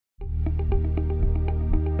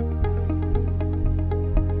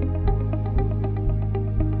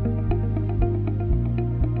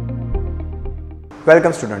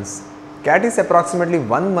Welcome students. CAT is approximately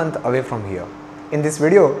 1 month away from here. In this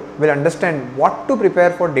video, we'll understand what to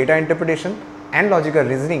prepare for data interpretation and logical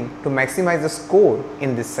reasoning to maximize the score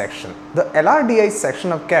in this section. The LRDI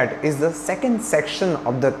section of CAT is the second section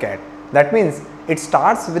of the CAT. That means it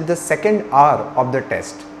starts with the second R of the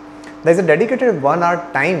test. There is a dedicated 1 hour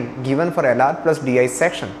time given for LR plus DI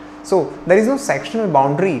section. So there is no sectional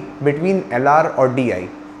boundary between LR or DI.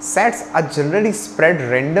 Sets are generally spread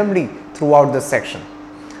randomly throughout the section.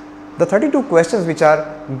 The 32 questions which are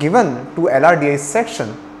given to LRDI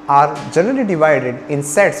section are generally divided in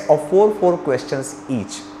sets of 4 questions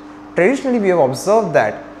each. Traditionally, we have observed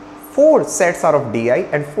that 4 sets are of DI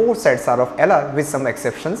and 4 sets are of LR with some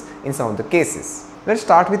exceptions in some of the cases. Let's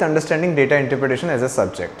start with understanding data interpretation as a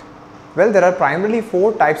subject. Well, there are primarily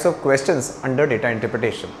 4 types of questions under data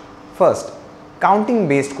interpretation. First, counting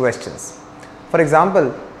based questions. For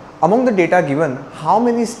example, among the data given, how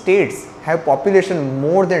many states have population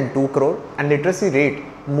more than 2 crore and literacy rate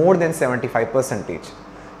more than 75%.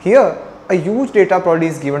 Here, a huge data probably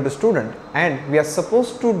is given to student and we are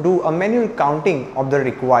supposed to do a manual counting of the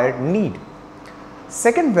required need.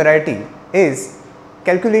 Second variety is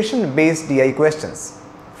calculation based DI questions.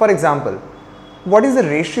 For example, what is the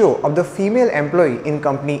ratio of the female employee in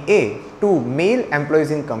company A to male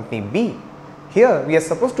employees in company B? Here we are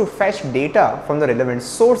supposed to fetch data from the relevant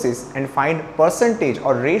sources and find percentage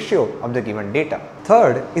or ratio of the given data.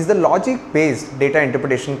 Third is the logic based data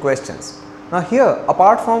interpretation questions. Now here,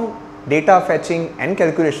 apart from data fetching and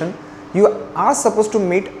calculation, you are supposed to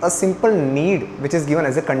meet a simple need which is given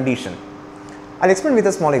as a condition. I'll explain with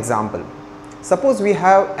a small example. Suppose we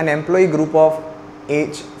have an employee group of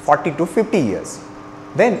age 40 to 50 years.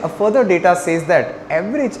 Then a further data says that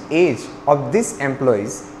average age of these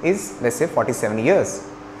employees is, let's say, 47 years.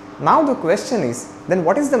 Now the question is, then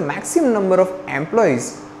what is the maximum number of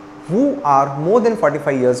employees who are more than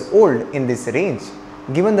 45 years old in this range,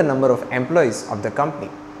 given the number of employees of the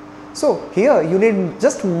company? So here you need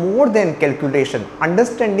just more than calculation,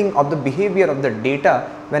 understanding of the behavior of the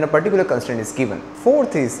data when a particular constraint is given.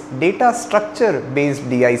 Fourth is data structure based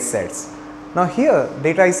DI sets. Now here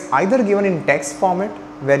data is either given in text format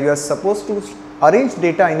where you are supposed to arrange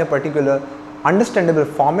data in a particular understandable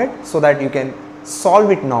format so that you can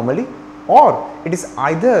solve it normally, or it is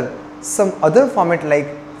either some other format like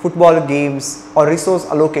football games or resource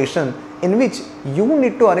allocation in which you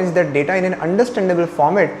need to arrange that data in an understandable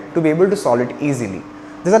format to be able to solve it easily.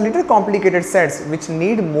 These are little complicated sets which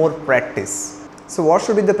need more practice. So what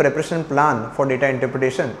should be the preparation plan for data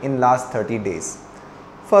interpretation in last 30 days?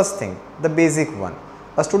 First thing, the basic one.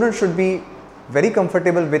 A student should be very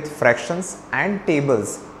comfortable with fractions and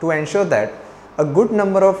tables to ensure that a good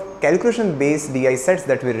number of calculation based DI sets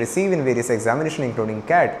that we receive in various examinations including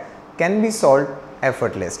CAT can be solved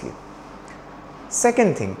effortlessly.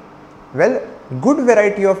 Second thing, well, good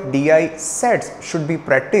variety of DI sets should be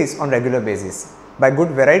practiced on regular basis. By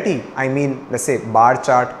good variety, I mean, let's say bar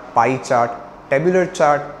chart, pie chart, tabular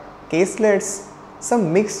chart, caselets,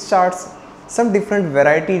 some mixed charts, some different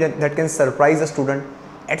variety that can surprise a student,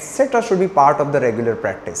 etc. should be part of the regular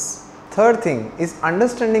practice. Third thing is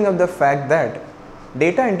understanding of the fact that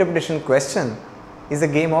data interpretation question is a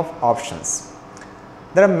game of options.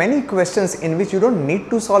 There are many questions in which you don't need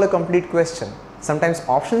to solve a complete question. Sometimes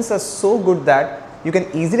options are so good that you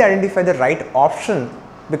can easily identify the right option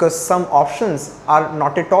because some options are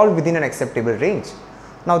not at all within an acceptable range.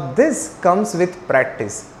 Now this comes with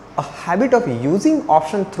practice. A habit of using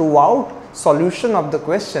option throughout solution of the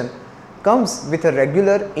question comes with a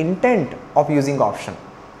regular intent of using option.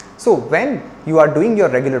 So when you are doing your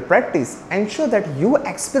regular practice, ensure that you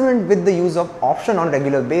experiment with the use of option on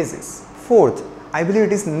regular basis. Fourth, I believe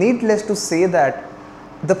it is needless to say that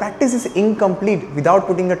the practice is incomplete without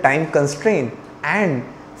putting a time constraint and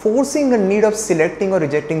forcing a need of selecting or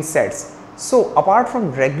rejecting sets. So apart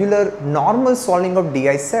from regular normal solving of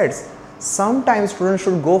DI sets, sometimes students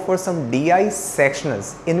should go for some DI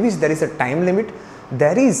sectionals in which there is a time limit.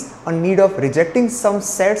 There is a need of rejecting some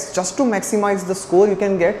sets just to maximize the score you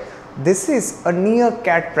can get. This is a near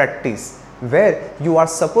CAT practice where you are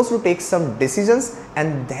supposed to take some decisions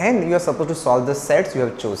and then you are supposed to solve the sets you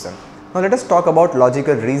have chosen. Now let us talk about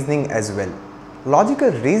logical reasoning as well.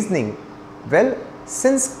 Logical reasoning, well,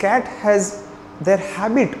 since CAT has their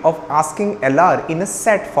habit of asking LR in a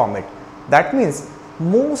set format, that means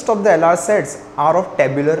most of the LR sets are of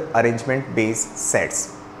tabular arrangement based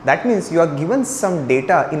sets. That means you are given some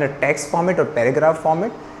data in a text format or paragraph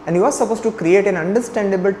format and you are supposed to create an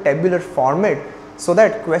understandable tabular format so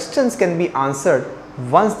that questions can be answered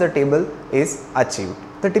once the table is achieved.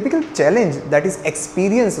 The typical challenge that is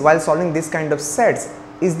experienced while solving this kind of sets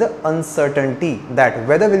is the uncertainty that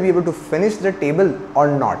whether we'll be able to finish the table or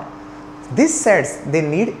not. These sets, they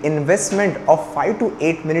need investment of 5 to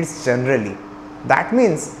 8 minutes generally. That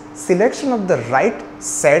means selection of the right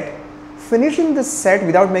set, finishing the set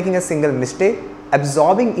without making a single mistake,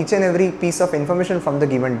 absorbing each and every piece of information from the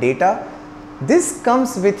given data. This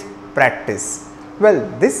comes with practice. Well,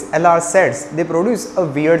 these LR sets, they produce a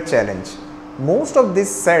weird challenge. Most of these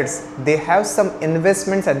sets, they have some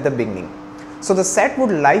investments at the beginning. So the set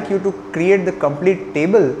would like you to create the complete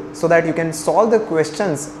table so that you can solve the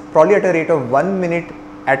questions probably at a rate of 1 minute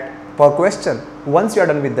per question once you are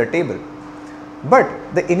done with the table. But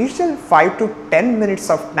the initial 5 to 10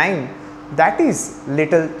 minutes of time, that is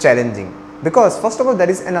little challenging, because first of all there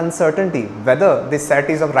is an uncertainty whether this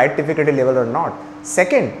set is of right difficulty level or not.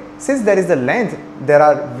 Second, since there is the length, there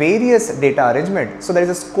are various data arrangement, so there is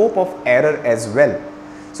a scope of error as well.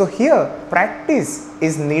 So here practice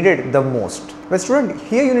is needed the most. But student,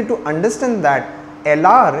 here you need to understand that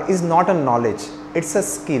LR is not a knowledge, it's a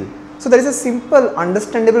skill. So there is a simple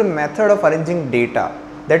understandable method of arranging data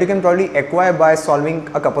that you can probably acquire by solving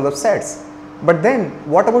a couple of sets. But then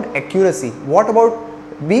what about accuracy? What about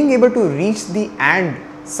being able to reach the AND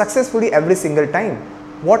successfully every single time?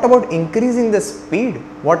 What about increasing the speed?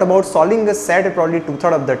 What about solving a set at probably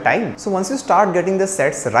 2/3 of the time? So once you start getting the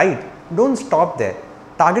sets right, don't stop there.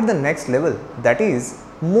 Target the next level, that is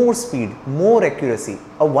more speed, more accuracy.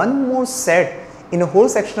 A one more set in a whole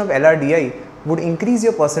section of LRDI would increase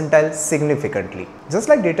your percentile significantly. Just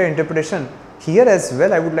like data interpretation, here as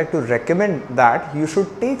well I would like to recommend that you should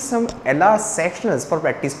take some LR sectionals for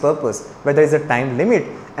practice purpose where there is a time limit,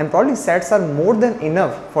 and probably sets are more than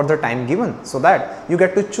enough for the time given, so that you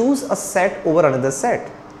get to choose a set over another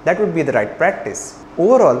set. That would be the right practice.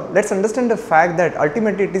 Overall, let's understand the fact that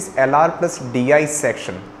ultimately it is LR plus DI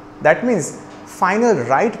section. That means final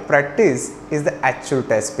right practice is the actual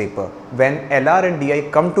test paper. When LR and DI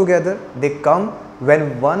come together, they come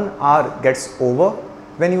when 1 hour gets over,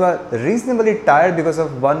 when you are reasonably tired because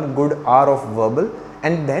of 1 good hour of verbal,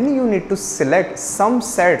 and then you need to select some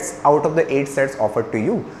sets out of the 8 sets offered to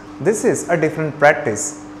you. This is a different practice.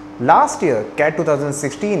 Last year, CAT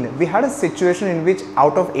 2016, we had a situation in which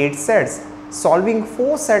out of 8 sets, solving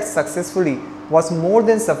 4 sets successfully was more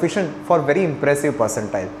than sufficient for very impressive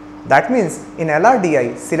percentile. That means in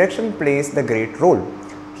LRDI, selection plays the great role.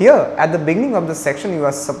 Here at the beginning of the section, you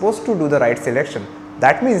are supposed to do the right selection.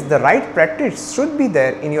 That means the right practice should be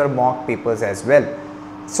there in your mock papers as well.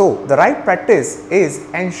 So the right practice is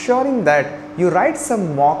ensuring that you write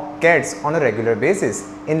some mock CATs on a regular basis,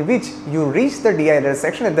 in which you reach the DILR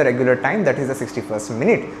section at the regular time, that is the 61st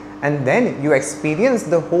minute, and then you experience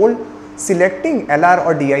the whole selecting LR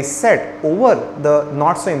or DI set over the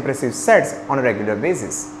not so impressive sets on a regular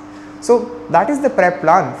basis. So that is the prep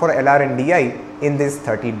plan for LR and DI in these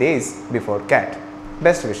 30 days before CAT.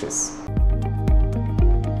 Best wishes.